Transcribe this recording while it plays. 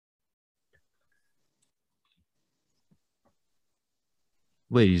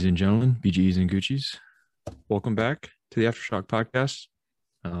Ladies and gentlemen, BGs and Gucci's, welcome back to the Aftershock podcast.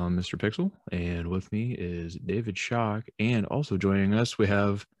 I'm Mr. Pixel, and with me is David Shock, and also joining us, we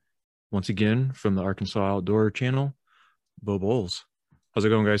have, once again, from the Arkansas Outdoor Channel, Bo Bowles. How's it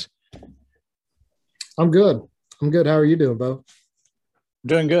going, guys? I'm good. How are you doing, Bo?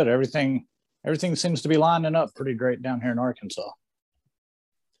 Doing good. Everything seems to be lining up pretty great down here in Arkansas.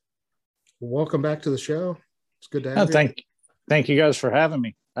 Welcome back to the show. It's good to have you. Thank you guys for having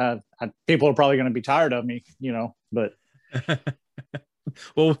me. People are probably going to be tired of me, but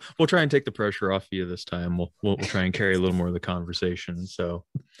Well, we'll try and take the pressure off you this time. We'll try and carry a little more of the conversation. So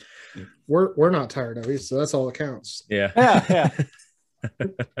we're not tired of you, so that's all that counts. Yeah.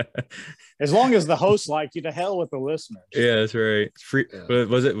 As long as the hosts like you, to hell with the listeners. Yeah, that's right. It's free. Yeah.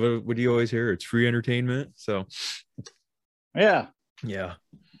 What do you always hear? It's free entertainment. So yeah.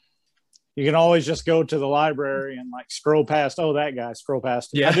 You can always just go to the library and scroll past. Oh, that guy, scroll past.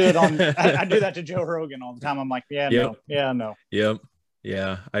 Yeah. I do that to Joe Rogan all the time. I'm like, no. Yep.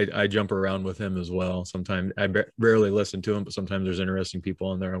 Yeah. I jump around with him as well. Sometimes I rarely listen to him, but sometimes there's interesting people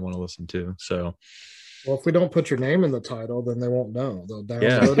on there I want to listen to. So, well, if we don't put your name in the title, then they won't know. They'll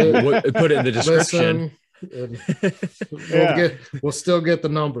download it. We'll put it in the description. We'll still get the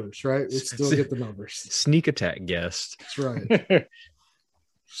numbers, right? We still get the numbers. Sneak attack guest. That's right.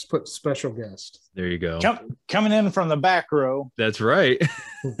 Just put special guest. There you go. Coming in from the back row. That's right.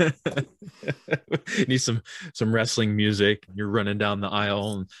 Need some wrestling music. You're running down the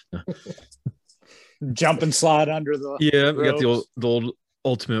aisle and jump and slide under the we got the old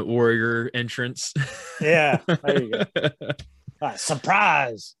Ultimate Warrior entrance. Yeah, there you go.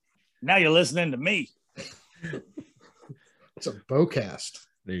 Surprise! Now you're listening to me. It's a bowcast.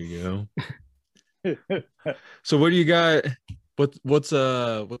 There you go. So what do you got? What's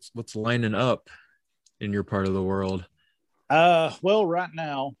lining up in your part of the world? Well, right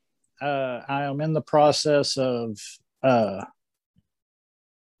now, I am in the process of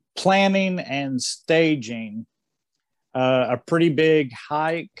planning and staging a pretty big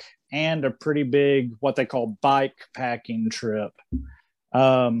hike and a pretty big what they call bike packing trip.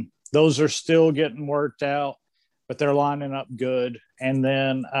 Those are still getting worked out, but they're lining up good. And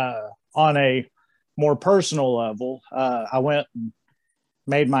then on a more personal level, I went and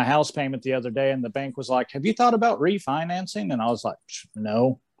made my house payment the other day, and the bank was like, have you thought about refinancing? And I was like,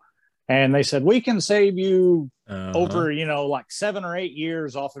 no. And they said, we can save you over 7 or 8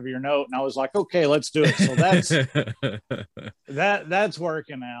 years off of your note. And I was like, okay, let's do it. So that's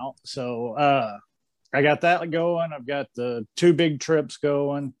working out. So I got that going. I've got the 2 big trips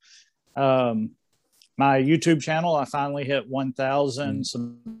going. My YouTube channel, I finally hit 1,000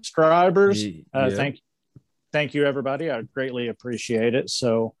 subscribers. Thank you, everybody. I greatly appreciate it.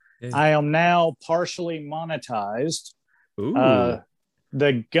 So I am now partially monetized. The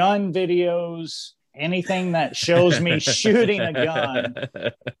gun videos, anything that shows me shooting a gun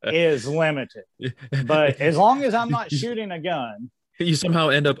is limited. But as long as I'm not shooting a gun. You somehow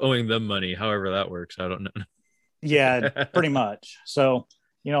end up owing them money, however that works. I don't know. Yeah, pretty much. So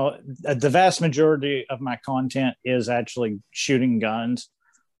the vast majority of my content is actually shooting guns,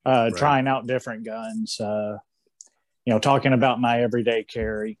 trying out different guns, talking about my everyday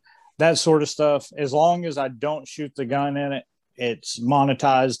carry, that sort of stuff. As long as I don't shoot the gun in it, it's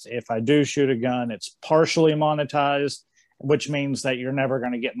monetized. If I do shoot a gun, it's partially monetized, which means that you're never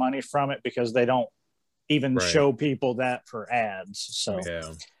going to get money from it because they don't even show people that for ads. So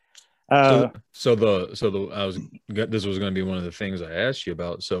yeah. This was going to be one of the things I asked you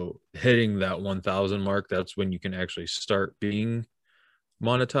about. So hitting that 1,000 mark, that's when you can actually start being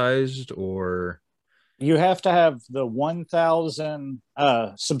monetized, or you have to have the 1,000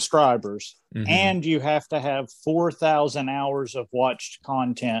 subscribers, and you have to have 4,000 hours of watched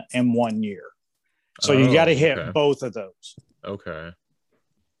content in 1 year. So you got to hit both of those. Okay.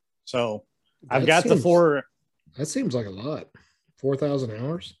 So I've got the 4. That seems like a lot. 4,000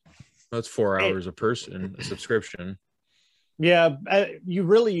 hours. That's 4 hours a person, a subscription. Yeah,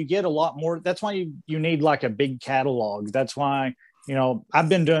 you get a lot more. That's why you need like a big catalog. That's why, I've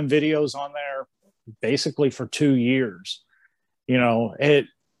been doing videos on there basically for 2 years.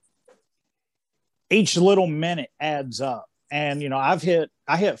 Each little minute adds up. And, I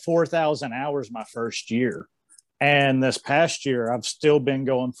hit 4,000 hours my first year. And this past year, I've still been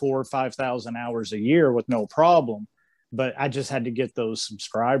going 4,000 or 5,000 hours a year with no problem. But I just had to get those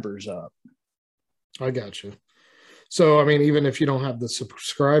subscribers up. I got you. So, I mean, even if you don't have the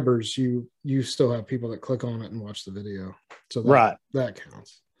subscribers, you still have people that click on it and watch the video. So that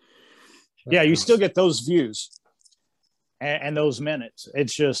counts. You still get those views and those minutes.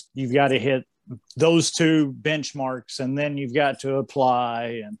 It's just you've got to hit those two benchmarks, and then you've got to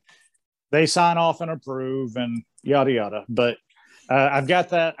apply, and they sign off and approve, and yada yada. But I've got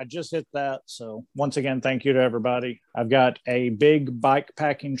that. I just hit that. So once again, thank you to everybody. I've got a big bike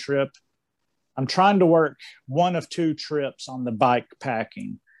packing trip. I'm trying to work one of two trips on the bike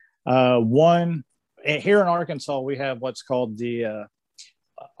packing. One here in Arkansas, we have what's called the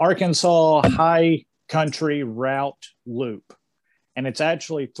Arkansas High Country Route Loop. And it's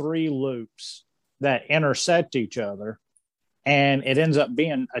actually 3 loops that intersect each other. And it ends up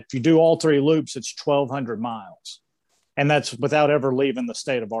being, if you do all 3 loops, it's 1,200 miles. And that's without ever leaving the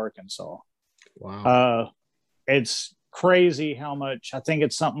state of Arkansas. Wow. It's crazy how much. I think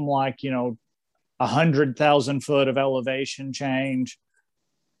it's something like, 100,000 foot of elevation change.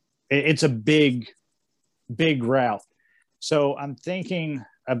 It's a big route. So I'm thinking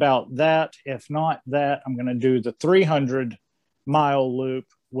about that. If not that, I'm going to do the 300-mile loop,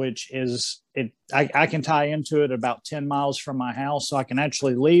 which is it. I can tie into it about 10 miles from my house. So I can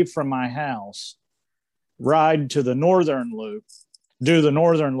actually leave from my house, ride to the northern loop, do the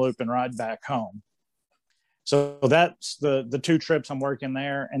northern loop, and ride back home. So that's the 2 trips I'm working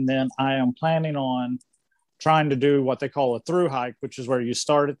there. And then I am planning on trying to do what they call a through hike, which is where you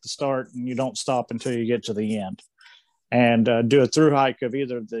start at the start and you don't stop until you get to the end, and do a through hike of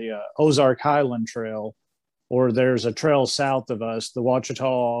either the Ozark Highland Trail, or there's a trail south of us, the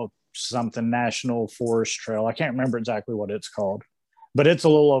Ouachita something National Forest Trail. I can't remember exactly what it's called, but it's a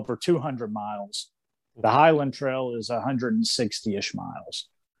little over 200 miles. The Highland Trail is 160-ish miles.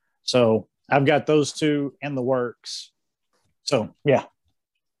 So I've got those 2 in the works. So, yeah.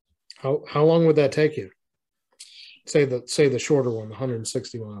 How long would that take you? Say the shorter one, the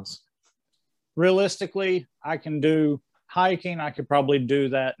 160 miles. Realistically, I can do hiking. I could probably do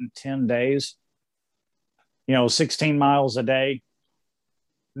that in 10 days. 16 miles a day.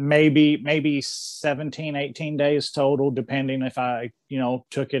 Maybe 17, 18 days total, depending if I,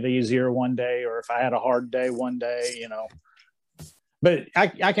 took it easier one day or if I had a hard day one day, But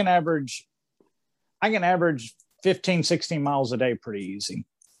I can average 15, 16 miles a day pretty easy.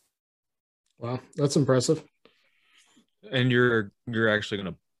 Wow, that's impressive. And you're actually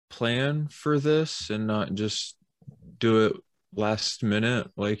going to plan for this and not just do it last minute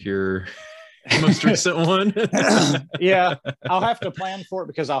like your most recent one? Yeah, I'll have to plan for it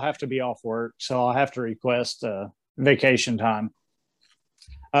because I'll have to be off work. So I'll have to request vacation time.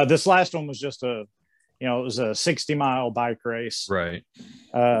 This last one was just it was a 60-mile bike race. Right.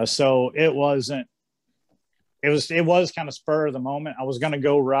 So it was kind of spur of the moment. I was going to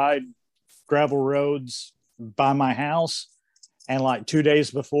go ride gravel roads by my house. And like 2 days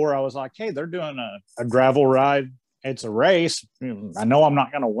before, I was like, hey, they're doing a gravel ride. It's a race. I know I'm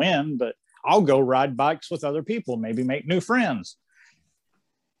not going to win, but I'll go ride bikes with other people, maybe make new friends.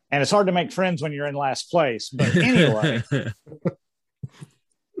 And it's hard to make friends when you're in last place. But anyway.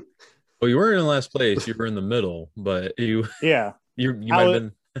 Well, you weren't in last place. You were in the middle, but you might have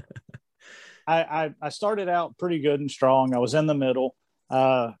been. I started out pretty good and strong. I was in the middle.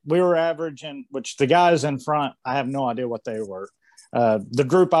 We were averaging, which the guys in front, I have no idea what they were. The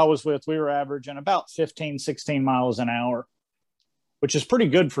group I was with, we were averaging about 15, 16 miles an hour, which is pretty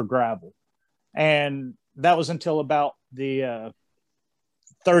good for gravel. And that was until about the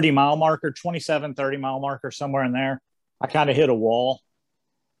 30-mile marker, 27, 30-mile marker, somewhere in there. I kind of hit a wall.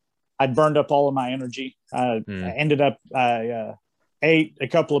 I'd burned up all of my energy. I ended up, I ate a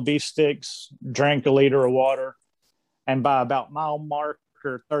couple of beef sticks, drank a liter of water. And by about mile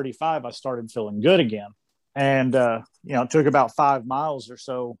marker 35, I started feeling good again. And, it took about 5 miles or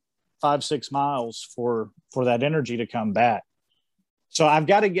so, 5-6 miles for that energy to come back. So I've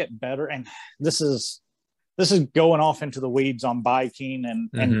got to get better. And this is going off into the weeds on biking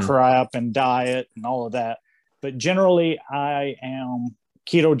and crap and diet and all of that. But generally I am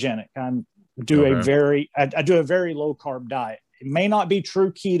ketogenic. I do a very low carb diet. It may not be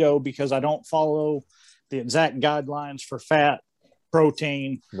true keto because I don't follow the exact guidelines for fat,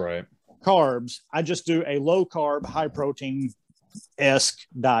 protein, right, carbs. I just do a low carb, high protein-esque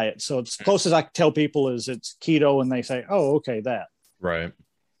diet. So it's close as I can tell people is it's keto, and they say, oh, okay, that. Right.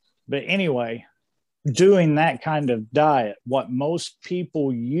 But anyway, doing that kind of diet, what most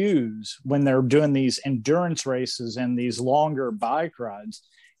people use when they're doing these endurance races and these longer bike rides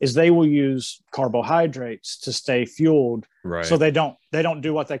is they will use carbohydrates to stay fueled. Right. So they don't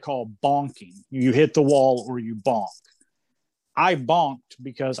do what they call bonking. You hit the wall or you bonk. I bonked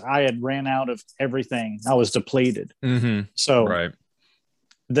because I had ran out of everything. I was depleted. Mm-hmm. So right.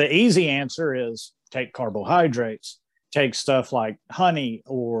 The easy answer is take carbohydrates, take stuff like honey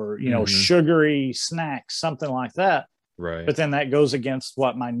or, sugary snacks, something like that. Right. But then that goes against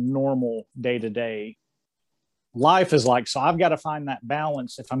what my normal day-to-day life is like. So I've got to find that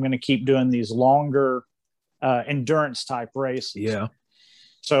balance if I'm going to keep doing these longer endurance type races. Yeah.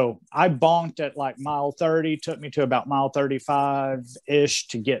 So I bonked at like mile 30, took me to about mile 35-ish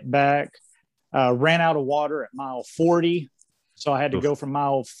to get back. Ran out of water at mile 40. So I had to go from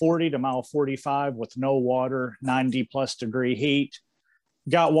mile 40 to mile 45 with no water, 90 plus degree heat.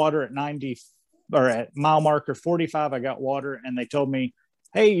 Got water at 90 or at mile marker 45. I got water and they told me,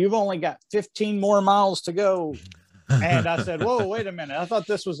 hey, you've only got 15 more miles to go. And I said, whoa, wait a minute. I thought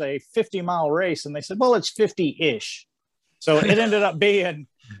this was a 50-mile race. And they said, well, it's 50-ish. So it ended up being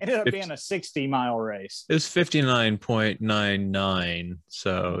a 60-mile race. It's 59.99.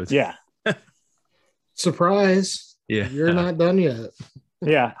 So it's... yeah. Surprise. Yeah. You're not done yet.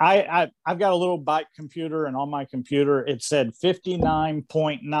 Yeah. I've got a little bike computer, and on my computer, it said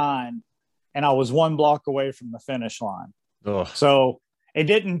 59.9. And I was one block away from the finish line. Oh. So it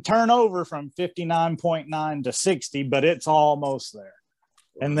didn't turn over from 59.9 to 60, but it's almost there.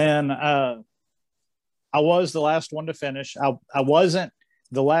 And then I was the last one to finish. I wasn't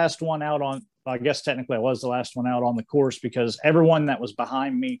the last one out on, I guess technically I was the last one out on the course because everyone that was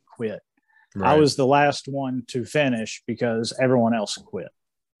behind me quit. Right. I was the last one to finish because everyone else quit.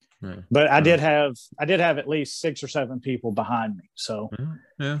 Right. But I did have at least 6 or 7 people behind me. So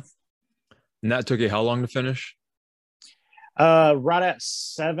yeah. And that took you how long to finish? Right at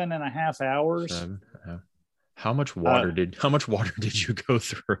 7.5 hours. 7.5. How much water did you go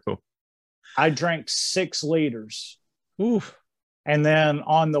through? I drank 6 liters. Oof. And then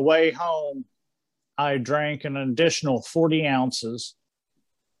on the way home, I drank an additional 40 ounces.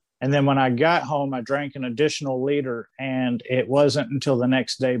 And then when I got home, I drank an additional liter, and it wasn't until the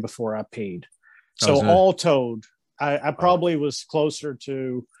next day before I peed. So all told, I probably was closer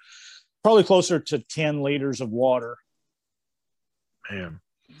to 10 liters of water. Man,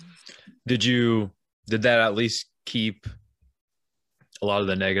 did that at least keep a lot of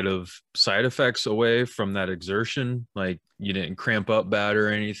the negative side effects away from that exertion? Like you didn't cramp up bad or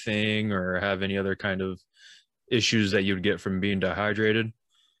anything, or have any other kind of issues that you'd get from being dehydrated?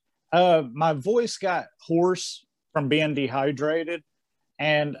 My voice got hoarse from being dehydrated,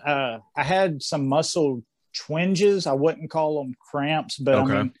 and I had some muscle twinges. I wouldn't call them cramps, but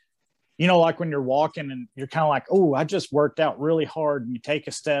okay. I mean, like when you're walking and you're kind of like, oh, I just worked out really hard, and you take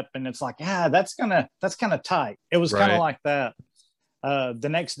a step and it's like, that's kind of tight. It was kind of like that. The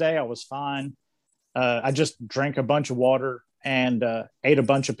next day I was fine. I just drank a bunch of water and ate a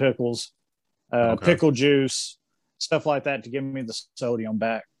bunch of pickles, pickle juice, stuff like that to give me the sodium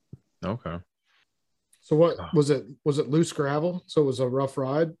back. Okay. So what was it? Was it loose gravel? So it was a rough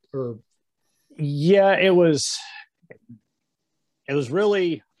ride, or? Yeah, it was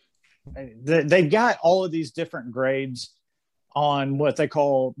really, they've got all of these different grades on what they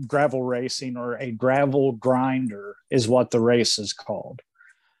call gravel racing, or a gravel grinder is what the race is called.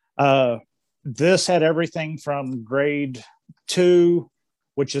 This had everything from grade 2,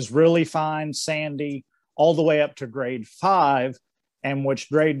 which is really fine, sandy, all the way up to grade 5, and which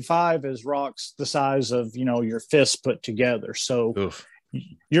grade 5 is rocks the size of, your fist put together. So oof.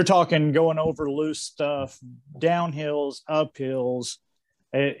 You're talking going over loose stuff, downhills, uphills.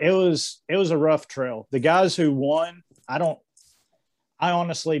 It was a rough trail. The guys who won, I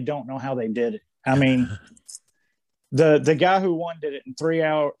honestly don't know how they did it. I mean, the guy who won did it in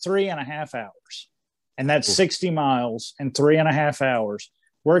 3.5 hours. And that's 60 miles in 3.5 hours.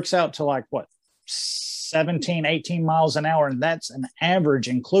 Works out to like what? 17, 18 miles an hour. And that's an average,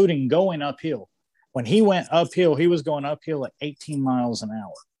 including going uphill. When he went uphill, he was going uphill at 18 miles an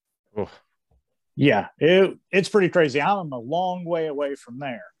hour. Oof. Yeah, it's pretty crazy. I'm a long way away from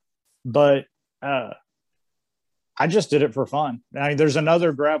there, but I just did it for fun. I mean, there's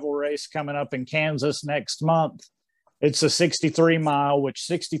another gravel race coming up in Kansas next month. It's a 63 mile, which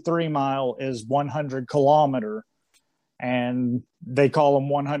 63 mile is 100 kilometer. And they call them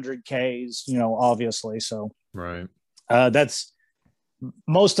 100 Ks, obviously. So right. That's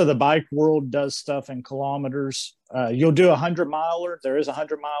most of the bike world does stuff in kilometers. You'll do 100 miler. There is a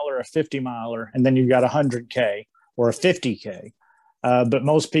 100 miler, a 50 miler, and then you've got 100 K or a 50 K. But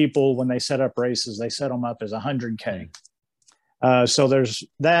most people, when they set up races, they set them up as 100 K. So there's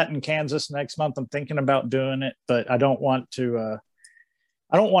that in Kansas next month. I'm thinking about doing it, but I don't want to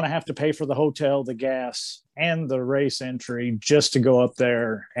have to pay for the hotel, the gas, and the race entry just to go up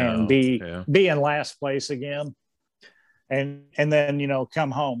there and be in last place again. And then,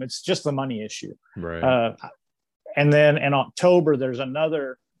 come home. It's just the money issue. Right. And then in October, there's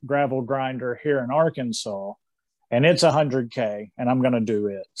another gravel grinder here in Arkansas, and it's 100 K, and I'm going to do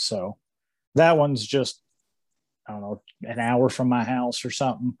it. So that one's just I don't know, an hour from my house or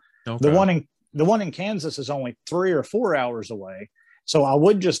something. Okay. The one in Kansas is only 3 or 4 hours away. So I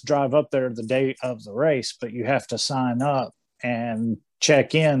would just drive up there the day of the race, but you have to sign up and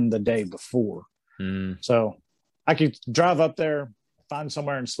check in the day before. So I could drive up there, find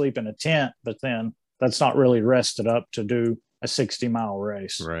somewhere and sleep in a tent, but then that's not really rested up to do a 60-mile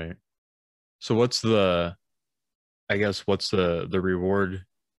race. Right. So what's the reward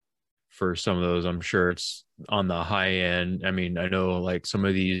for some of those? I'm sure it's on the high end. I mean, I know like some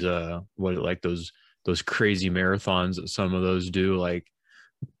of these, those crazy marathons that some of those do, like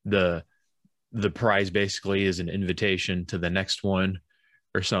the prize basically is an invitation to the next one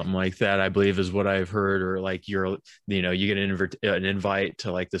or something like that, I believe is what I've heard. Or like you get an invite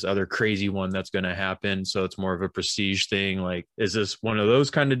to like this other crazy one that's going to happen. So it's more of a prestige thing. Like, is this one of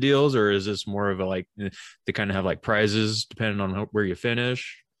those kind of deals, or is this more of a, like, they kind of have like prizes depending on where you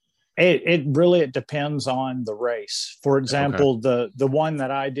finish? It really depends on the race. For example, the one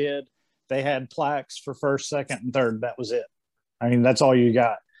that I did, they had plaques for first, second, and third. That was it. I mean, that's all you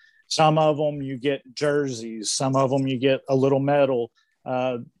got. Some of them you get jerseys. Some of them you get a little medal.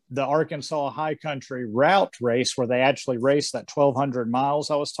 The Arkansas High Country route race, where they actually race that 1,200 miles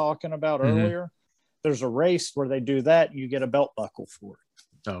I was talking about earlier. There's a race where they do that, and you get a belt buckle for it.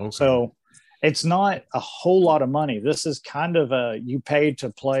 Oh, okay. So it's not a whole lot of money. This is kind of a you pay to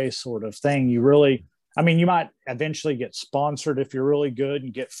play sort of thing. You might eventually get sponsored if you're really good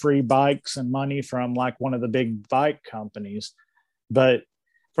and get free bikes and money from like one of the big bike companies. But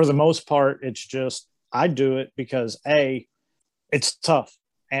for the most part, it's just, I do it because it's tough,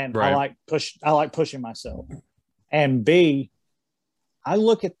 and right. I like pushing myself. And B, I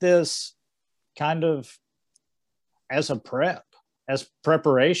look at this kind of as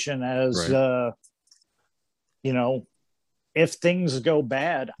preparation, right. If things go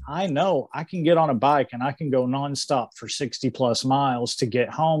bad, I know I can get on a bike and I can go nonstop for 60 plus miles to get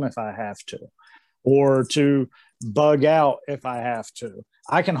home if I have to, or to bug out if I have to.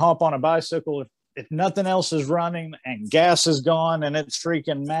 I can hop on a bicycle if nothing else is running and gas is gone and it's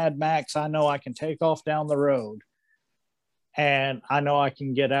freaking Mad Max. I know I can take off down the road, and I know I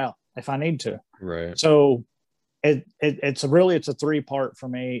can get out if I need to. Right. So it's a 3-part for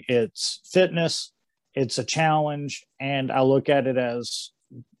me. It's fitness, it's a challenge, and I look at it as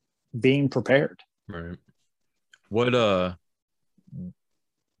being prepared. Right. What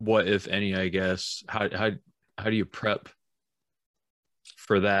if any, I guess, how do you prep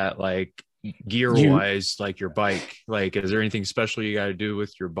for that? Like gear wise, like your bike, like, is there anything special you got to do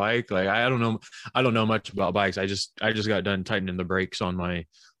with your bike? Like, I don't know much about bikes. I just got done tightening the brakes on one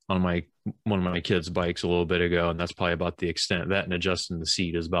of my kids' bikes a little bit ago, and that's probably about the extent of that, and adjusting the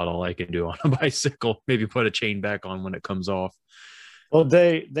seat is about all I can do on a bicycle. Maybe put a chain back on when it comes off. Well,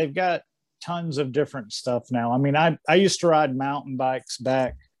 they've got tons of different stuff now. I mean, I used to ride mountain bikes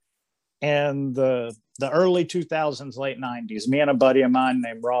back in the early 2000s, late 90s. Me and a buddy of mine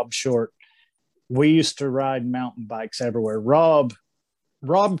named Rob Short, we used to ride mountain bikes everywhere. Rob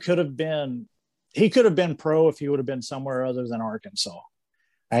could have been pro if he would have been somewhere other than Arkansas.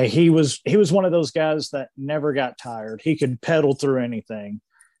 He was one of those guys that never got tired. He could pedal through anything.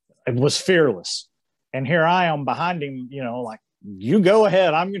 It was fearless. And here I am behind him, like, you go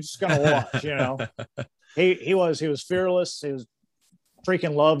ahead. I'm just going to watch, He was fearless. He was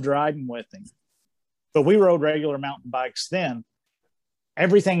freaking loved riding with him. But we rode regular mountain bikes then.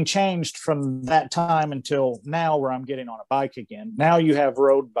 Everything changed from that time until now, where I'm getting on a bike again. Now you have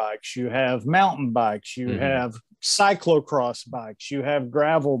road bikes, you have mountain bikes, you have cyclocross bikes, you have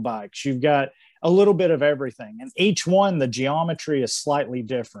gravel bikes, you've got a little bit of everything. And each one, the geometry is slightly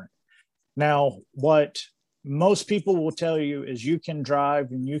different. Now, what most people will tell you is you can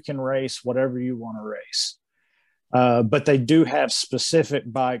drive and you can race whatever you want to race. But they do have specific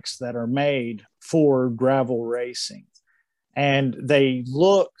bikes that are made for gravel racing. And they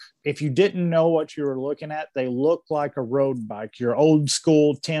look, if you didn't know what you were looking at, they look like a road bike, your old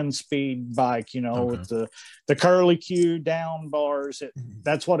school 10-speed bike, with the curly Q down bars.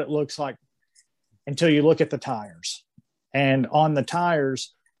 That's what it looks like until you look at the tires. And on the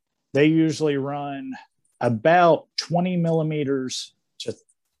tires, they usually run about 20 millimeters to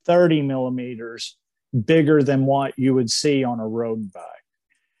 30 millimeters bigger than what you would see on a road bike.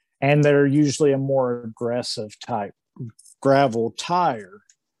 And they're usually a more aggressive type gravel tire,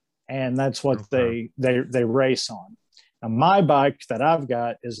 and that's what they race on. Now, my bike that I've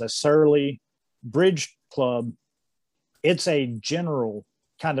got is a Surly Bridge Club. It's a general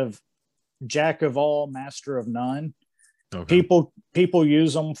kind of jack of all, master of none. Okay. People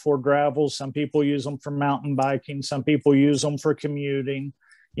use them for gravel. Some people use them for mountain biking. Some people use them for commuting.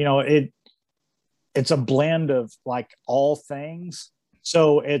 it's a blend of like all things.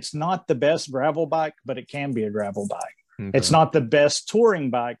 So it's not the best gravel bike, but it can be a gravel bike. Okay. It's not the best touring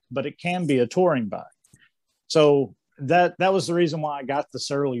bike, but it can be a touring bike. So that was the reason why I got the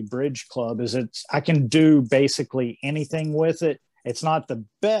Surly Bridge Club. Is I can do basically anything with it. It's not the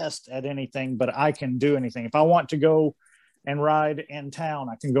best at anything, but I can do anything. If I want to go and ride in town,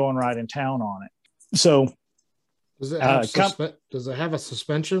 I can go and ride in town on it. So does it have a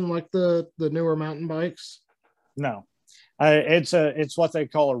suspension like the newer mountain bikes? No, it's what they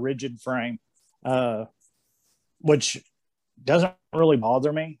call a rigid frame, which doesn't really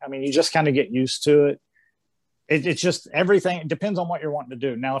bother me. I mean, you just kind of get used to it. It's just everything. It depends on what you're wanting to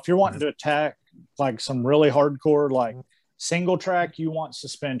do. Now, if you're wanting to attack like some really hardcore, like single track, you want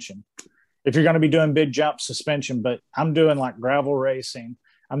suspension. If you're going to be doing big jump, suspension. But I'm doing like gravel racing.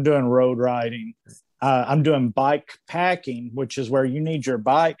 I'm doing road riding. I'm doing bike packing, which is where you need your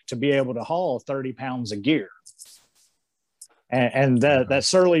bike to be able to haul 30 pounds of gear. And that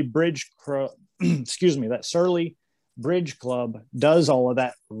Surly Bridge, that Surly Bridge Club does all of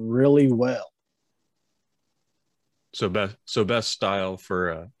that really well. So best style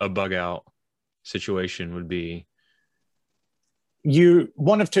for a bug out situation would be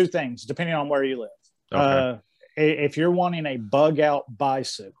one of two things, depending on where you live. Okay. If you're wanting a bug out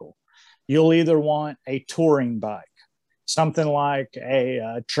bicycle, you'll either want a touring bike, something like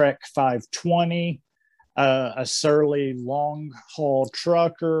a Trek 520, a Surly long haul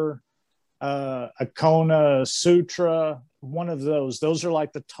trucker, a Kona Sutra, one of those. Those are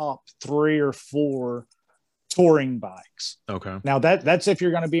like the top 3 or 4 touring bikes. Okay. Now that's if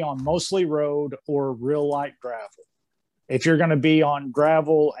you're going to be on mostly road or real light gravel. If you're going to be on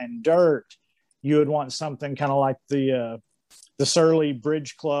gravel and dirt, you would want something kind of like the Surly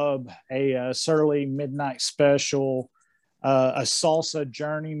Bridge Club, a Surly Midnight Special, a Salsa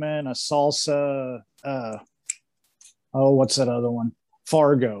Journeyman, a Salsa, what's that other one?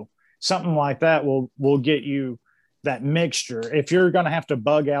 Fargo. Something like that will get you that mixture. If you're going to have to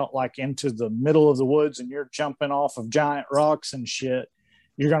bug out like into the middle of the woods and you're jumping off of giant rocks and shit,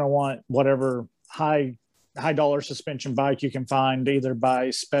 you're going to want whatever high dollar suspension bike you can find, either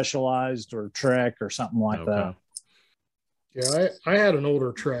by Specialized or Trek or something like that. Yeah, I had an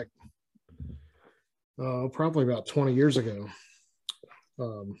older Trek probably about 20 years ago.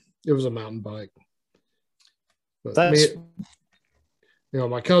 It was a mountain bike. But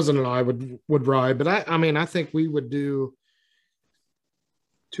my cousin and I would ride, but I think we would do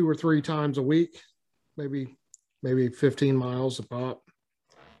 2 or 3 times a week, maybe 15 miles a pop.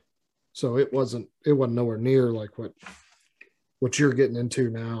 So it wasn't nowhere near like what you're getting into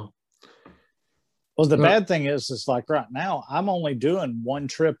now. Well, the bad thing is like right now, I'm only doing 1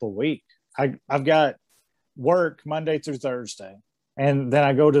 trip a week. I've got work Monday through Thursday, and then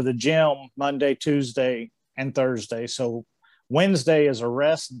I go to the gym Monday, Tuesday, and Thursday. So Wednesday is a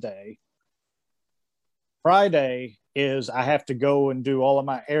rest day. Friday is I have to go and do all of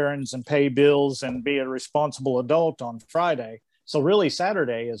my errands and pay bills and be a responsible adult on Friday. So really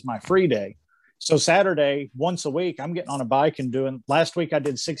Saturday is my free day. So Saturday, once a week, I'm getting on a bike and doing, last week I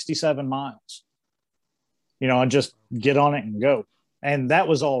did 67 miles. I just get on it and go. And that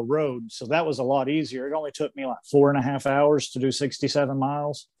was all road. So that was a lot easier. It only took me like 4.5 hours to do 67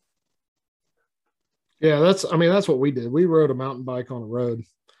 miles. Yeah, that's what we did. We rode a mountain bike on the road.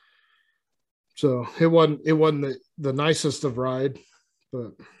 So it wasn't the nicest of ride,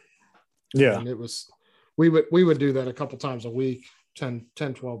 but yeah, it was, we would do that a couple times a week, 10,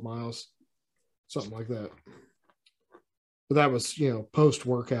 12 miles, something like that. But that was, post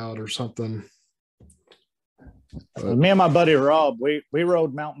workout or something. Me and my buddy Rob, we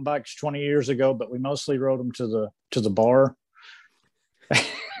rode mountain bikes 20 years ago, but we mostly rode them to the bar.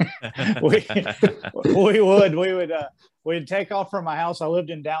 We'd take off from my house. I lived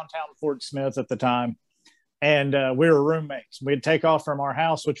in downtown Fort Smith at the time, and we were roommates. We'd take off from our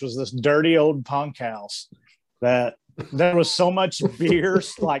house, which was this dirty old punk house that there was so much beer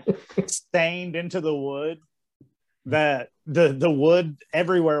like stained into the wood that the wood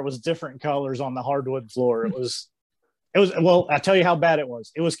everywhere was different colors on the hardwood floor. It was well, I tell you how bad it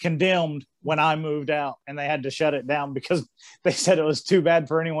was. It was condemned when I moved out, and they had to shut it down because they said it was too bad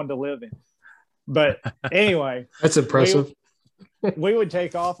for anyone to live in. But anyway, that's impressive. We would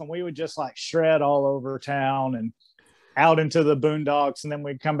take off and we would just like shred all over town and out into the boondocks, and then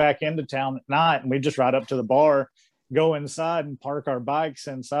we'd come back into town at night and we'd just ride up to the bar, go inside and park our bikes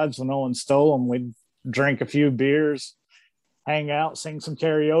inside so no one stole them. We'd drink a few beers, hang out, sing some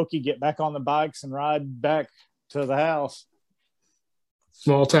karaoke, get back on the bikes and ride back to the house.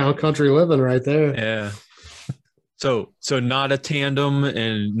 Small town country living right there. Yeah. So not a tandem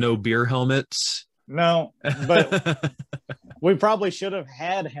and no beer helmets. No, but we probably should have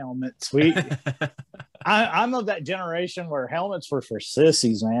had helmets. I'm of that generation where helmets were for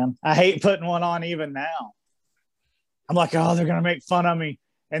sissies, man. I hate putting one on even now. I'm like, oh, they're gonna make fun of me,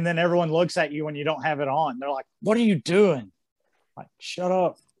 and then everyone looks at you when you don't have it on. They're like, "What are you doing?" Like, shut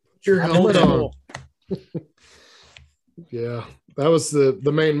up. Put your helmet on. Yeah, that was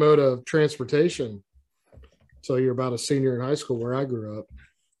the main mode of transportation. So you're about a senior in high school where I grew up.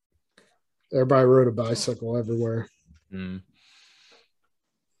 Everybody rode a bicycle everywhere. Mm.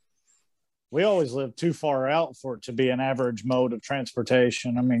 We always lived too far out for it to be an average mode of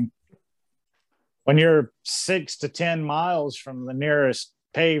transportation. I mean, when you're 6 to 10 miles from the nearest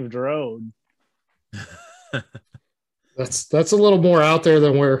paved road, that's a little more out there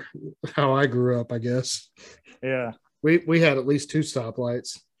than how I grew up, I guess. Yeah. We had at least 2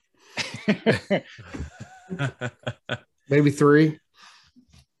 stoplights. Maybe 3.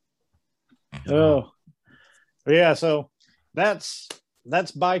 Oh, yeah. So that's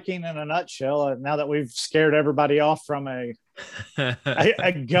biking in a nutshell. Now that we've scared everybody off from a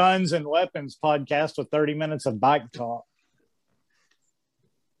guns and weapons podcast with 30 minutes of bike talk.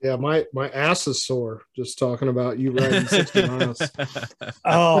 Yeah, my ass is sore just talking about you riding 60 miles.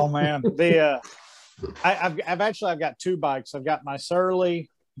 Oh man, I've got 2 bikes. I've got my Surly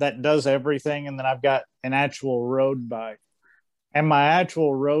that does everything, and then I've got an actual road bike. And my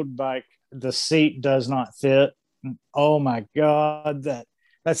actual road bike, the seat does not fit. Oh my God, that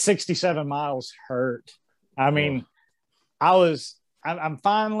 67 miles hurt. I mean, I'm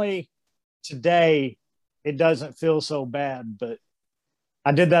finally today, it doesn't feel so bad, but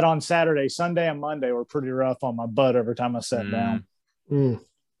I did that on Saturday. Sunday and Monday were pretty rough on my butt every time I sat down. Mm.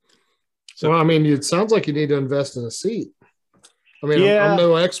 So, well, I mean, it sounds like you need to invest in a seat. I mean, I'm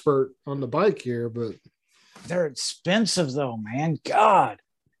no expert on the bike here, but they're expensive though, man. God,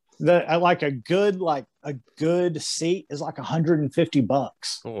 a good seat is like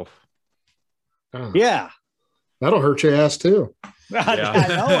 $150. Oh. Yeah, that'll hurt your ass too. I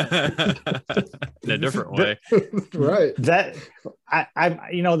know it. In a different way. Right. That I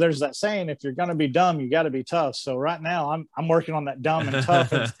there's that saying, if you're gonna be dumb, you got to be tough. So right now I'm working on that dumb and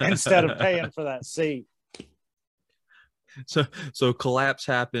tough instead of paying for that seat. So collapse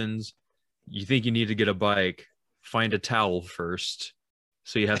happens. You think you need to get a bike, find a towel first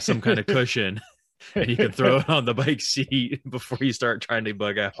so you have some kind of cushion and you can throw it on the bike seat before you start trying to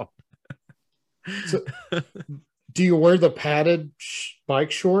bug out. So, do you wear the padded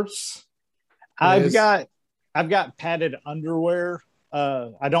bike shorts? I've got padded underwear.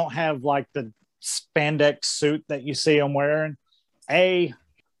 I don't have like the spandex suit that you see I'm wearing.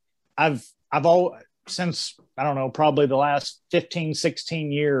 I've all since, I don't know, probably the last 15,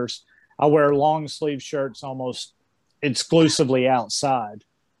 16 years, I wear long sleeve shirts almost exclusively outside.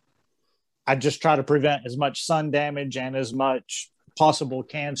 I just try to prevent as much sun damage and as much possible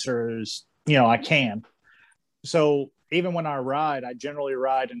cancer as I can. So even when I ride, I generally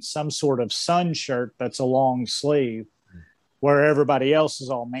ride in some sort of sun shirt that's a long sleeve, where everybody else is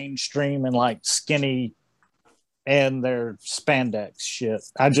all mainstream and like skinny and their spandex shit.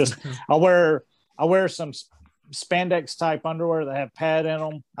 I wear some spandex type underwear that have pad in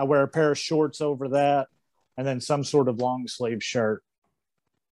them. I wear a pair of shorts over that, and then some sort of long sleeve shirt.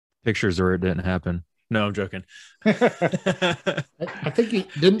 Pictures where it didn't happen. No, I'm joking. I think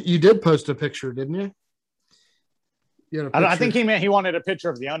you did post a picture, didn't you? I think he meant he wanted a picture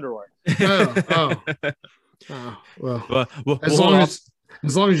of the underwear. Well, as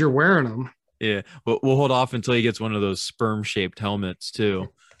long as you're wearing them. Yeah, we'll hold off until he gets one of those sperm-shaped helmets too.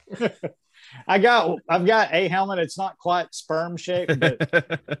 I've got a helmet. It's not quite sperm-shaped,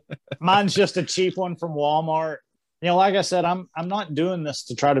 but mine's just a cheap one from Walmart. Like I said, I'm not doing this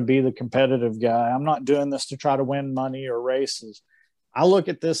to try to be the competitive guy. I'm not doing this to try to win money or races. I look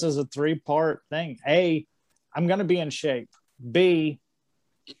at this as a 3-part thing. A, I'm going to be in shape. B,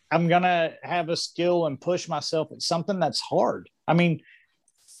 I'm going to have a skill and push myself at something that's hard. I mean,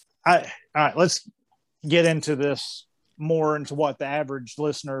 all right, let's get into this more into what the average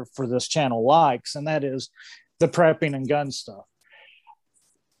listener for this channel likes, and that is the prepping and gun stuff.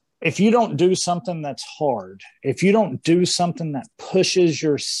 If you don't do something that's hard, if you don't do something that pushes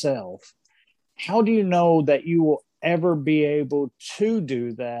yourself, how do you know that you will ever be able to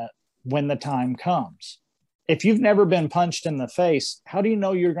do that when the time comes? If you've never been punched in the face, how do you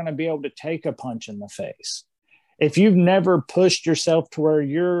know you're going to be able to take a punch in the face? If you've never pushed yourself to where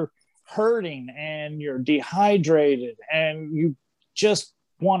you're hurting and you're dehydrated and you just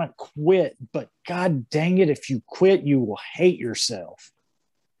want to quit, but God dang it, if you quit, you will hate yourself.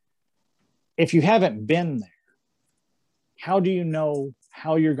 If you haven't been there, how do you know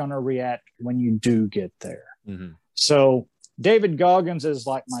how you're going to react when you do get there. Mm-hmm. So David Goggins is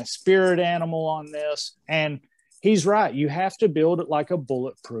like my spirit animal on this. And he's right. You have to build it like a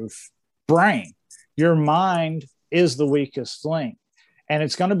bulletproof brain. Your mind is the weakest link. And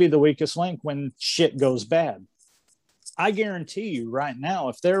it's going to be the weakest link when shit goes bad. I guarantee you right now,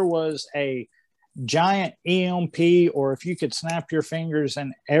 if there was a giant EMP, or if you could snap your fingers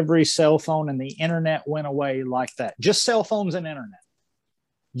and every cell phone and the internet went away like that, just cell phones and internet,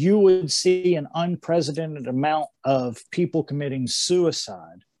 you would see an unprecedented amount of people committing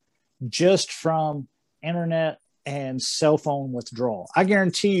suicide just from internet and cell phone withdrawal. I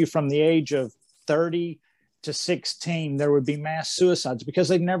guarantee you from the age of 30 to 16, there would be mass suicides because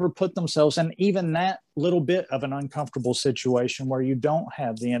they've never put themselves in even that little bit of an uncomfortable situation where you don't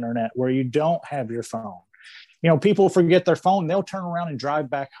have the internet, where you don't have your phone. You know, people forget their phone. They'll turn around and drive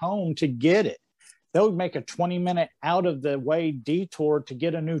back home to get it. They'll make a 20-minute out of the way detour to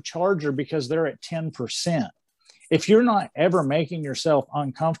get a new charger because they're at 10%. If you're not ever making yourself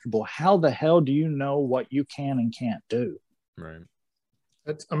uncomfortable, how the hell do you know what you can and can't do? Right.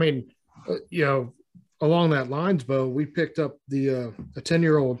 Along that lines, Bo, we picked up a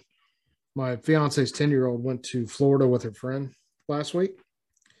 10-year-old, my fiance's 10-year-old went to Florida with her friend last week.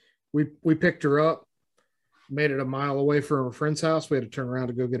 We picked her up, made it a mile away from her friend's house. We had to turn around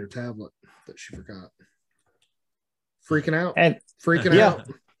to go get her tablet that she forgot. Freaking out. Out.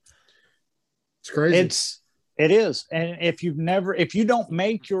 It's crazy. It is. And if you don't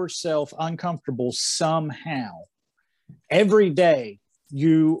make yourself uncomfortable somehow, every day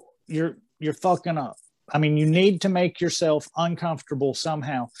you're fucking up. I mean, you need to make yourself uncomfortable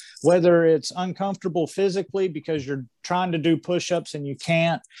somehow, whether it's uncomfortable physically because you're trying to do push-ups and you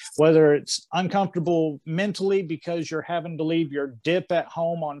can't, whether it's uncomfortable mentally because you're having to leave your dip at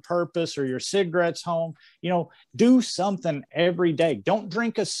home on purpose or your cigarettes home. Do something every day. Don't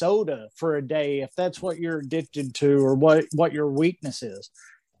drink a soda for a day if that's what you're addicted to or what your weakness is.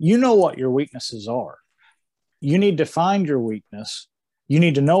 You know what your weaknesses are. You need to find your weakness. You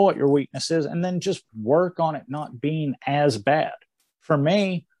need to know what your weakness is and then just work on it not being as bad. For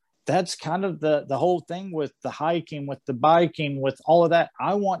me, that's kind of the whole thing with the hiking, with the biking, with all of that.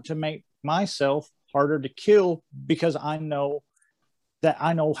 I want to make myself harder to kill because I know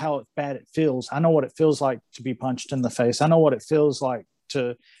how bad it feels. I know what it feels like to be punched in the face. I know what it feels like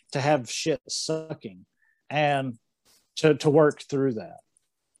to have shit sucking and to work through that.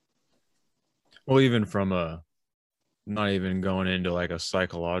 Well, even from not even going into like a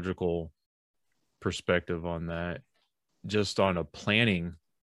psychological perspective on that, just on a planning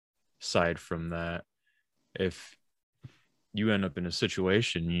side from that, if you end up in a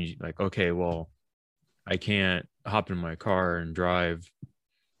situation, you like, okay, well, I can't hop in my car and drive,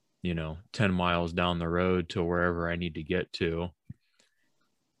 10 miles down the road to wherever I need to get to.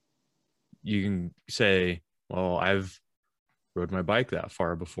 You can say, well, I've rode my bike that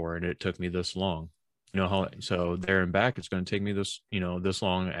far before and it took me this long. So there and back, it's going to take me this, this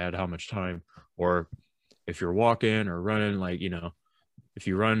long at how much time. Or if you're walking or running, if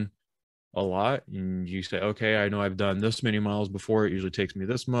you run a lot and you say, okay, I know I've done this many miles before, it usually takes me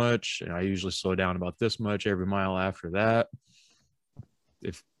this much. And I usually slow down about this much every mile after that.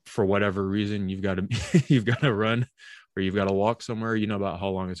 If for whatever reason you've got to run or you've got to walk somewhere, you know about how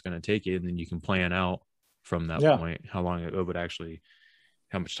long it's going to take you. And then you can plan out from that point, how long it would actually,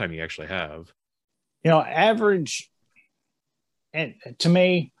 how much time you actually have. Average, and to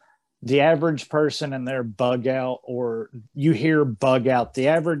me, the average person and their bug out, or you hear bug out, the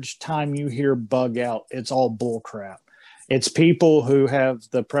average time you hear bug out, it's all bull crap. It's people who have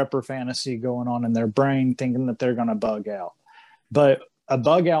the prepper fantasy going on in their brain thinking that they're going to bug out. But a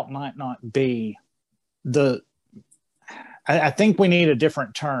bug out might not be I think we need a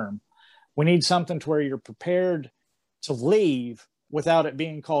different term. We need something to where you're prepared to leave without it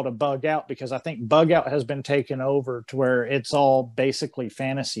being called a bug out, because I think bug out has been taken over to where it's all basically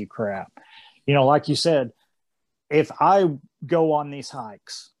fantasy crap. Like you said, if I go on these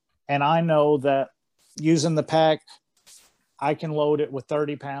hikes and I know that using the pack, I can load it with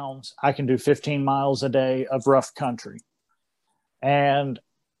 30 pounds, I can do 15 miles a day of rough country. And,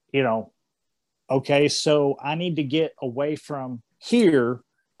 okay, so I need to get away from here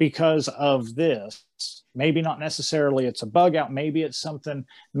because of this. Maybe not necessarily it's a bug out. Maybe it's something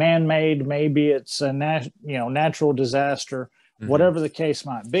man-made. Maybe it's a natural disaster, whatever the case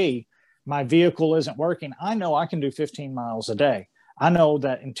might be. My vehicle isn't working. I know I can do 15 miles a day. I know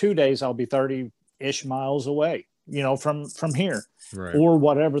that in 2 days I'll be 30-ish miles away, from here, right, or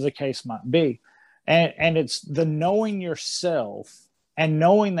whatever the case might be. And it's the knowing yourself and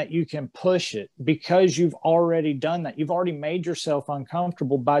knowing that you can push it because you've already done that. You've already made yourself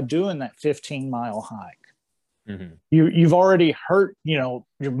uncomfortable by doing that 15-mile hike. Mm-hmm. You've already hurt, your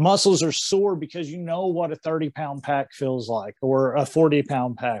muscles are sore because you know what a 30-pound pack feels like, or a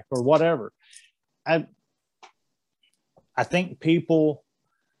 40-pound pack, or whatever. I think people,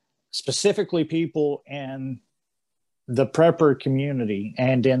 specifically people in the prepper community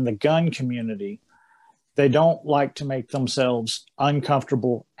and in the gun community, they don't like to make themselves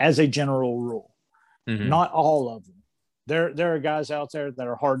uncomfortable as a general rule. Mm-hmm. Not all of them. There are guys out there that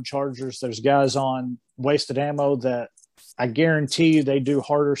are hard chargers. There's guys on Wasted Ammo that I guarantee you they do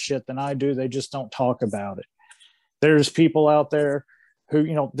harder shit than I do. They just don't talk about it. There's people out there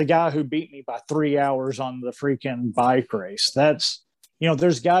who, the guy who beat me by 3 hours on the freaking bike race. That's,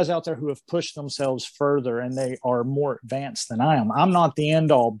 there's guys out there who have pushed themselves further and they are more advanced than I am. I'm not the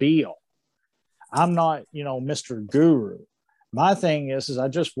end all be all. I'm not, Mr. Guru. My thing is I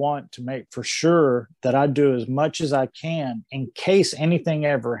just want to make for sure that I do as much as I can in case anything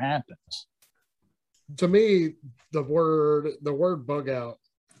ever happens. To me, the word bug out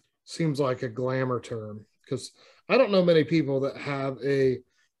seems like a glamour term, because I don't know many people that have a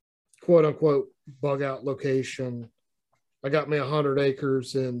quote unquote bug out location. I got me 100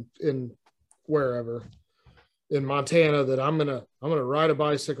 acres in wherever in Montana that I'm gonna ride a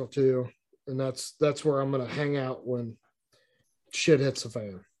bicycle to, and that's where I'm gonna hang out when shit hits the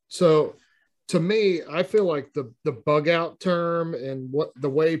fan. So to me, I feel like the bug out term and what the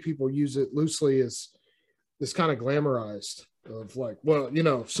way people use it loosely is kind of glamorized, of like, well,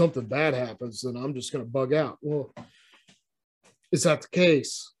 if something bad happens, then I'm just going to bug out. Well, is that the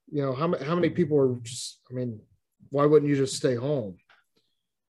case? How many people are just, why wouldn't you just stay home?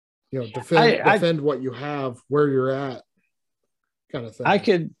 Defend what you have, where you're at, kind of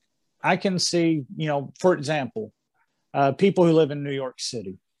thing. I can see, for example, people who live in New York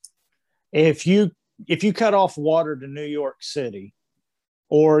City. If you cut off water to New York City,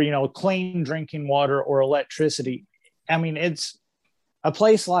 or clean drinking water or electricity, it's a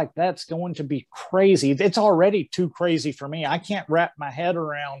place like that's going to be crazy. It's already too crazy for me. I can't wrap my head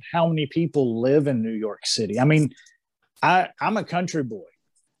around how many people live in New York City. I'm a country boy.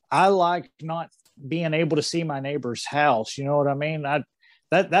 I like not being able to see my neighbor's house. You know what I mean?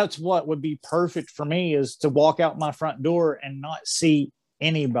 That's what would be perfect for me, is to walk out my front door and not see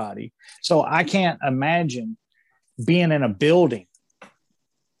anybody. So I can't imagine being in a building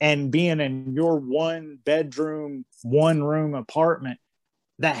and being in your 1-bedroom, 1-room apartment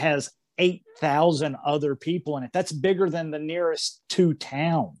that has 8,000 other people in it. That's bigger than the nearest 2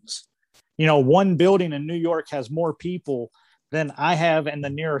 towns. One building in New York has more people than I have in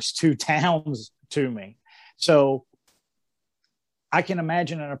the nearest 2 towns to me. So I can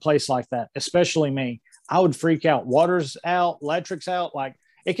imagine in a place like that, especially me, I would freak out. Water's out, electric's out. Like,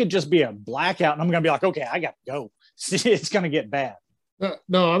 it could just be a blackout and I'm going to be like, okay, I got to go. It's going to get bad.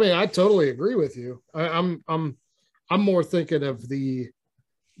 No, I totally agree with you. I'm more thinking of the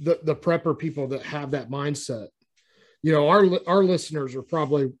prepper people that have that mindset. Our listeners are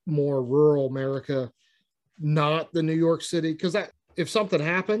probably more rural America, not the New York City, because if something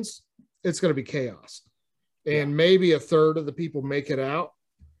happens, it's going to be chaos. And maybe a third of the people make it out.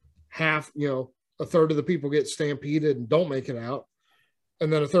 A third of the people get stampeded and don't make it out.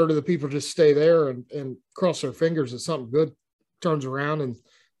 And then a third of the people just stay there and cross their fingers that something good turns around and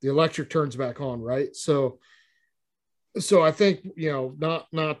the electric turns back on, right? So I think,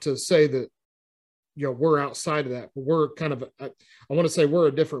 not to say that, we're outside of that, but we're kind of, I want to say we're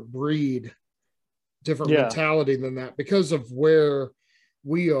a different breed, different mentality than that, because of where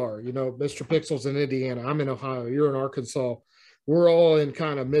we are. Mr. Pixel's in Indiana, I'm in Ohio, you're in Arkansas. We're all in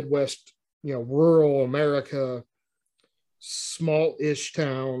kind of Midwest, rural America, small-ish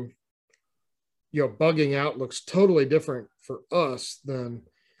town. Bugging out looks totally different for us than,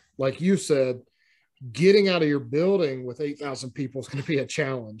 like you said, getting out of your building with 8,000 people is going to be a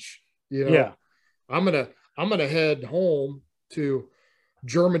challenge. Yeah. I'm going to head home to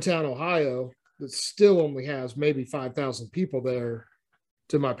Germantown, Ohio, that still only has maybe 5,000 people there,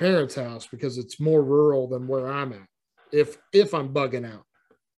 to my parents' house, because it's more rural than where I'm at. If I'm bugging out,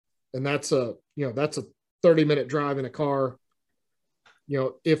 and that's a 30-minute drive in a car.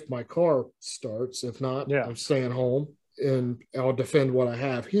 If my car starts, if not, I'm staying home and I'll defend what I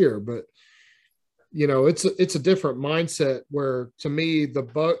have here. But, it's a different mindset, where to me, the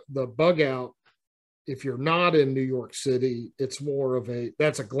bug out, if you're not in New York City, it's more of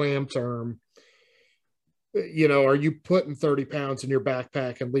that's a glam term. Are you putting 30 pounds in your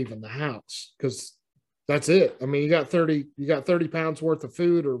backpack and leaving the house? Because that's it. You got 30 pounds worth of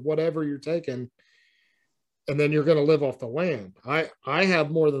food or whatever you're taking. and then you're going to live off the land. I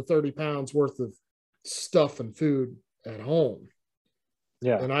have more than 30 pounds worth of stuff and food at home.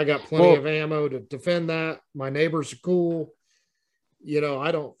 Yeah. And I got plenty of ammo to defend that. My neighbors are cool.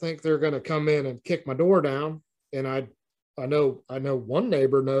 I don't think they're going to come in and kick my door down. And I know one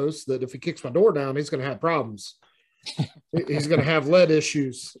neighbor knows that if he kicks my door down, he's going to have problems. He's going to have lead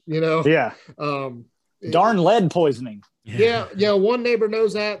issues, Yeah. Darn lead poisoning. Yeah. One neighbor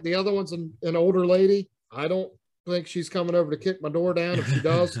knows that. The other one's an older lady. I don't think she's coming over to kick my door down. If she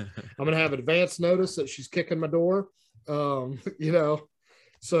does, I'm going to have advance notice that she's kicking my door. So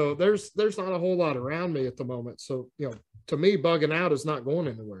there's not a whole lot around me at the moment. So, to me, bugging out is not going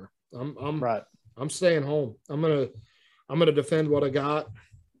anywhere. I'm staying home. I'm going to defend what I got.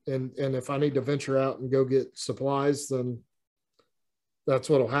 And if I need to venture out and go get supplies, then that's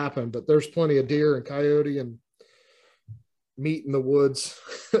what'll happen. But there's plenty of deer and coyote and meat in the woods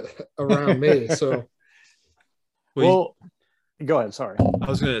around me. So, well, go ahead. Sorry. I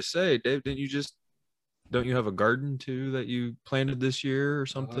was going to say, Dave, don't you have a garden too that you planted this year or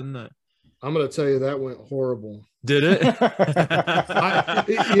something? I'm going to tell you that went horrible. Did it?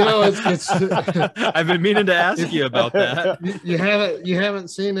 It's I've been meaning to ask you about that. You haven't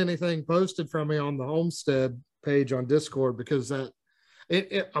seen anything posted from me on the homestead page on Discord, because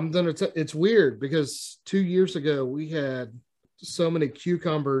it's weird, because 2 years ago we had so many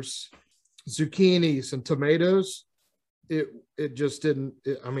cucumbers, zucchinis, and tomatoes. It just didn't.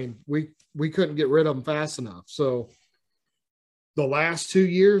 We couldn't get rid of them fast enough. So the last 2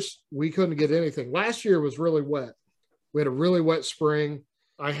 years, we couldn't get anything. Last year was really wet. We had a really wet spring.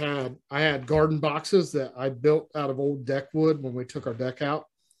 I had garden boxes that I built out of old deck wood when we took our deck out.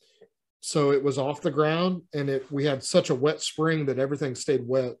 So it was off the ground, and we had such a wet spring that everything stayed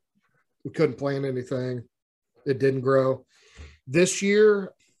wet. We couldn't plant anything. It didn't grow. This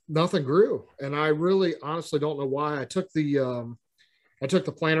year, nothing grew. And I really honestly don't know why. I took the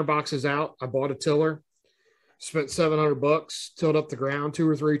planter boxes out. I bought a tiller. Spent $700, tilled up the ground 2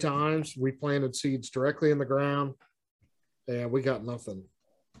 or 3 times. We planted seeds directly in the ground, and we got nothing.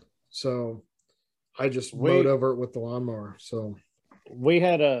 So I just mowed over it with the lawnmower. So we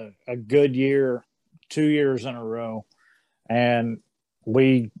had a good year 2 years in a row, and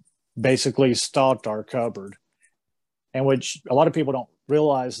we basically stocked our cupboard. And which a lot of people don't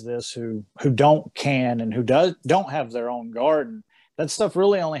realize this, who don't can and who don't have their own garden. That stuff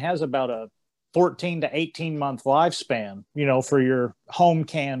really only has about a 14 to 18 month lifespan, for your home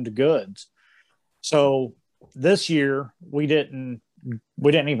canned goods. So this year we didn't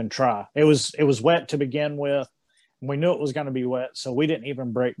even try. It was wet to begin with. We knew it was going to be wet, so we didn't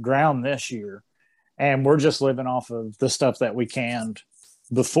even break ground this year. And we're just living off of the stuff that we canned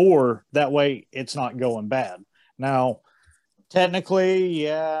before. That way it's not going bad. Now, technically,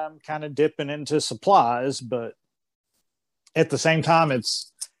 yeah, I'm kind of dipping into supplies, but at the same time,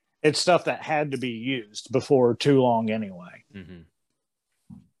 it's stuff that had to be used before too long anyway. Mm-hmm.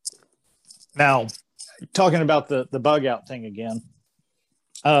 Now, talking about the bug out thing again,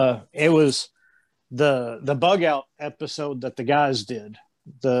 it was the bug out episode that the guys did,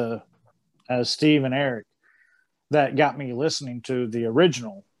 Steve and Eric, that got me listening to the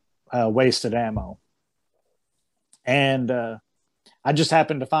original Wasted Ammo. And I just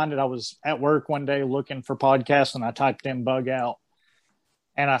happened to find it. I was at work one day looking for podcasts, and I typed in bug out,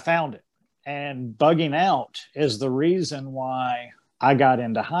 and I found it. And bugging out is the reason why I got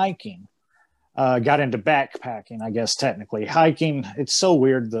into hiking, got into backpacking, I guess, technically. Hiking, it's so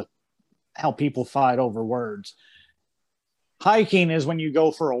weird how people fight over words. Hiking is when you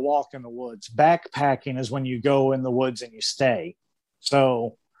go for a walk in the woods. Backpacking is when you go in the woods and you stay.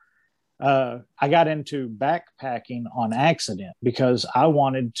 So I got into backpacking on accident because I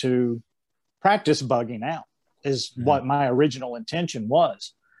wanted to practice bugging out, is what my original intention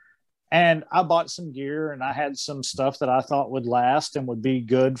was. And I bought some gear, and I had some stuff that I thought would last and would be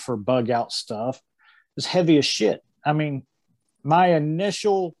good for bug out stuff. It was heavy as shit. I mean, my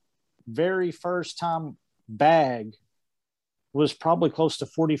initial very first time bag was probably close to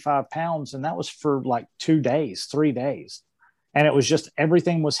 45 pounds. And that was for like 2 days, 3 days. And it was just,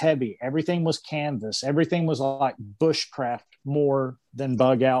 everything was heavy. Everything was canvas. Everything was like bushcraft more than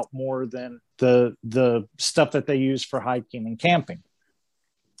bug out, more than the stuff that they use for hiking and camping.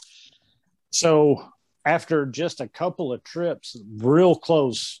 So after just a couple of trips real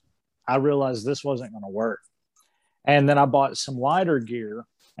close, I realized this wasn't going to work. And then I bought some lighter gear,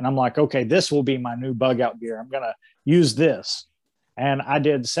 and I'm like, okay, this will be my new bug out gear. I'm going to use this. And I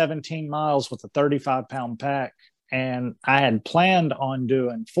did 17 miles with a 35-pound pack, and I had planned on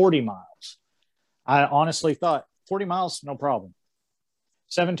doing 40 miles. I honestly thought 40 miles, no problem.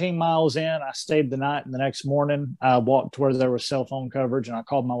 17 miles in, I stayed the night, and the next morning I walked to where there was cell phone coverage, and I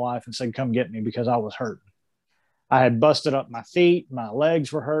called my wife and said, come get me, because I was hurting. I had busted up my feet, my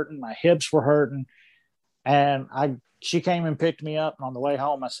legs were hurting, my hips were hurting. And she came and picked me up. And on the way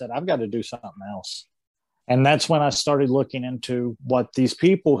home, I said, I've got to do something else. And that's when I started looking into what these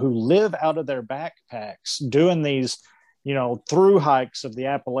people who live out of their backpacks doing these, you know, through hikes of the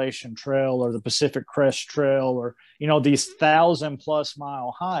Appalachian Trail or the Pacific Crest Trail, or, you know, these 1,000+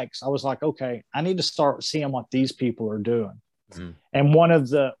 mile hikes. I was like, okay, I need to start seeing what these people are doing. Mm-hmm. And one of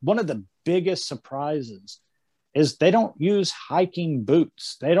the biggest surprises is they don't use hiking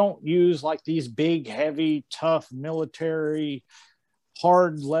boots. They don't use like these big, heavy, tough military,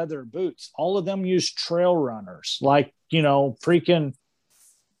 hard leather boots. All of them use trail runners, like, you know, freaking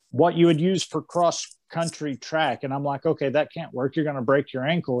what you would use for cross country track. And I'm like, okay, that can't work. You're going to break your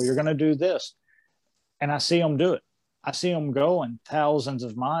ankle. You're going to do this. And I see them do it. I see them going thousands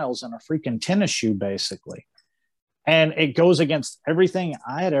of miles in a freaking tennis shoe, basically. And it goes against everything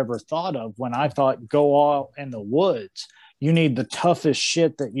I had ever thought of when I thought go out in the woods. You need the toughest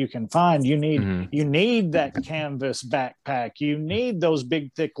shit that you can find. You need that canvas backpack. You need those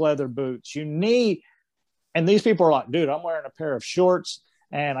big, thick leather boots. And these people are like, dude, I'm wearing a pair of shorts,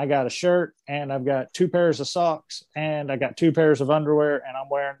 and I got a shirt, and I've got 2 pairs of socks, and I got 2 pairs of underwear, and I'm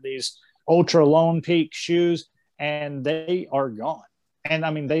wearing these Ultra Lone Peak shoes, and they are gone. And I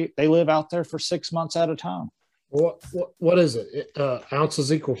mean, they live out there for 6 months at a time. What is it?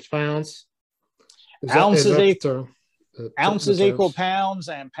 Ounces equals pounds? Ounces equal pounds,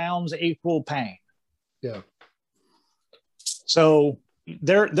 and pounds equal pain. Yeah. So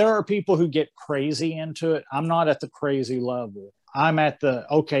there are people who get crazy into it. I'm not at the crazy level. I'm at the,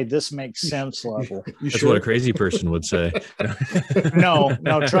 okay, this makes sense level. That's what a crazy person would say. No,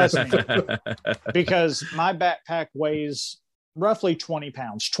 trust me. Because my backpack weighs roughly 20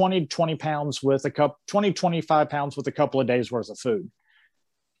 pounds, 20 pounds with 25 pounds with a couple of days worth of food.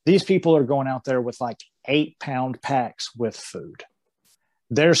 These people are going out there with like 8-pound packs with food.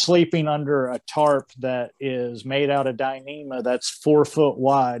 They're sleeping under a tarp that is made out of Dyneema that's 4 foot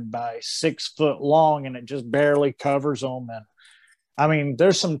wide by 6 foot long, and it just barely covers them. And I mean,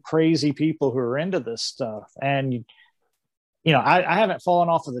 there's some crazy people who are into this stuff. And, you know, I haven't fallen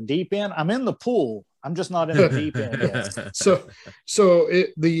off of the deep end. I'm in the pool. I'm just not in the deep end yet. So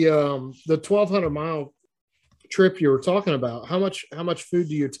the 1,200 mile trip you were talking about, how much food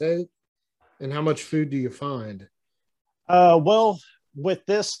do you take, and how much food do you find? Well, with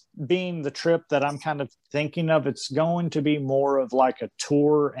this being the trip that I'm kind of thinking of, it's going to be more of like a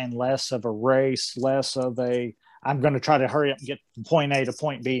tour and less of a race, less of I'm going to try to hurry up and get from point A to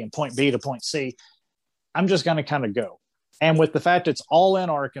point B and point B to point C. I'm just going to kind of go. And with the fact it's all in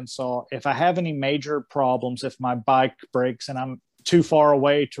Arkansas, if I have any major problems, if my bike breaks and I'm too far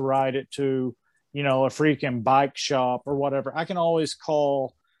away to ride it to, you know, a freaking bike shop or whatever, I can always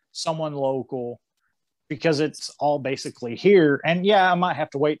call someone local, because it's all basically here. And yeah, I might have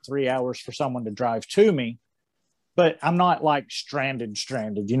to wait 3 hours for someone to drive to me, but I'm not like stranded.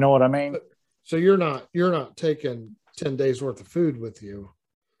 You know what I mean? So you're not taking 10 days worth of food with you.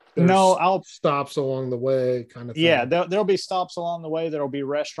 No, I'll stops along the way, kind of thing. Yeah, there'll be stops along the way. There'll be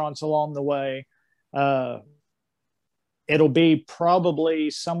restaurants along the way. It'll be probably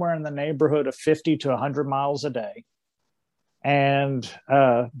somewhere in the neighborhood of 50 to 100 miles a day. And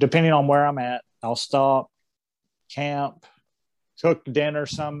depending on where I'm at, I'll stop, camp, cook dinner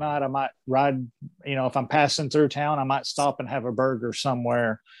some night. I might ride, you know, if I'm passing through town, I might stop and have a burger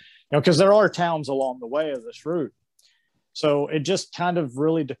somewhere, you know, because there are towns along the way of this route. So it just kind of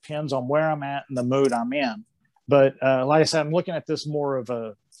really depends on where I'm at and the mood I'm in. But like I said, I'm looking at this more of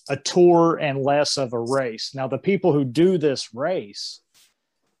a tour and less of a race. Now, the people who do this race,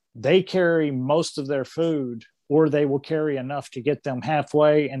 they carry most of their food, or they will carry enough to get them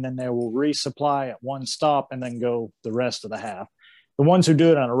halfway, and then they will resupply at one stop and then go the rest of the half. The ones who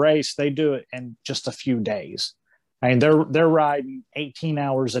do it on a race, they do it in just a few days. I mean, they're riding 18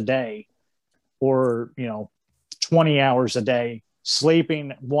 hours a day, or, you know, 20 hours a day,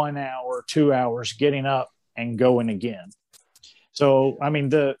 sleeping 1 hour, 2 hours, getting up and going again. So, I mean,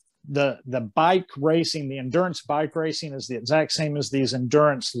 the bike racing, the endurance bike racing is the exact same as these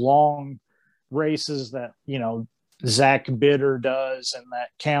endurance long races that, you know, Zach Bitter does and that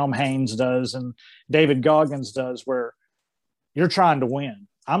Calm Haynes does and David Goggins does, where you're trying to win.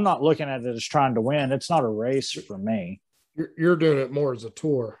 I'm not looking at it as trying to win. It's not a race for me. You're doing it more as a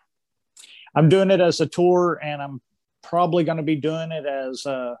tour. I'm doing it as a tour, and I'm probably going to be doing it as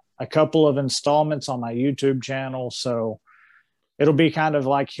a couple of installments on my YouTube channel. So it'll be kind of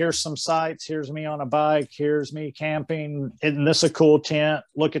like, here's some sights, here's me on a bike, here's me camping, and this is a cool tent,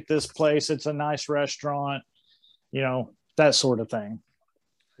 look at this place, it's a nice restaurant, you know, that sort of thing.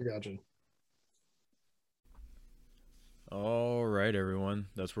 I got you. All right, everyone.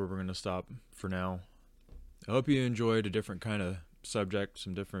 That's where we're going to stop for now. I hope you enjoyed a different kind of subject,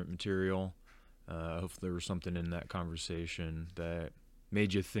 some different material. Hopefully there was something in that conversation that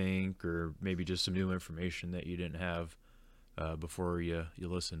made you think, or maybe just some new information that you didn't have before you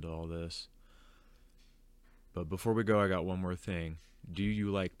listened to all this. But before we go, I got one more thing. Do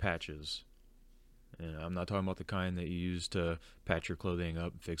you like patches? And I'm not talking about the kind that you use to patch your clothing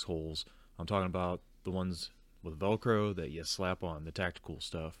up and fix holes. I'm talking about the ones with Velcro that you slap on, the tactical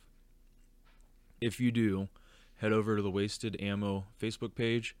stuff. If you do, head over to the Wasted Ammo Facebook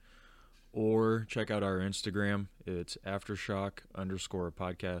page or check out our Instagram. It's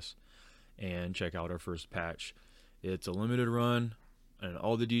aftershock_podcast, and check out our first patch. It's a limited run, and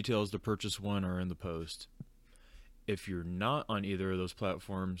all the details to purchase one are in the post. If you're not on either of those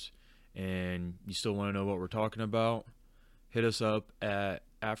platforms and you still want to know what we're talking about, hit us up at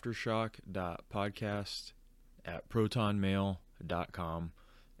aftershock.podcast@protonmail.com,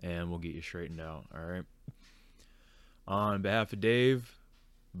 and we'll get you straightened out. All right. On behalf of Dave,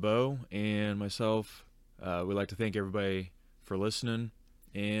 Bo, and myself, we'd like to thank everybody for listening,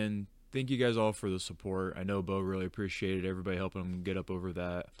 and thank you guys all for the support. I know Bo really appreciated everybody helping him get up over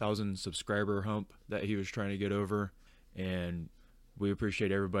that 1,000 subscriber hump that he was trying to get over, and we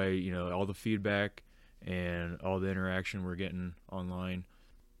appreciate everybody, you know, all the feedback and all the interaction we're getting online.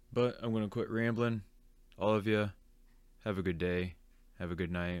 But I'm going to quit rambling. All of you, have a good day, have a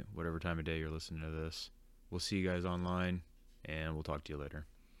good night, whatever time of day you're listening to this. We'll see you guys online, and we'll talk to you later.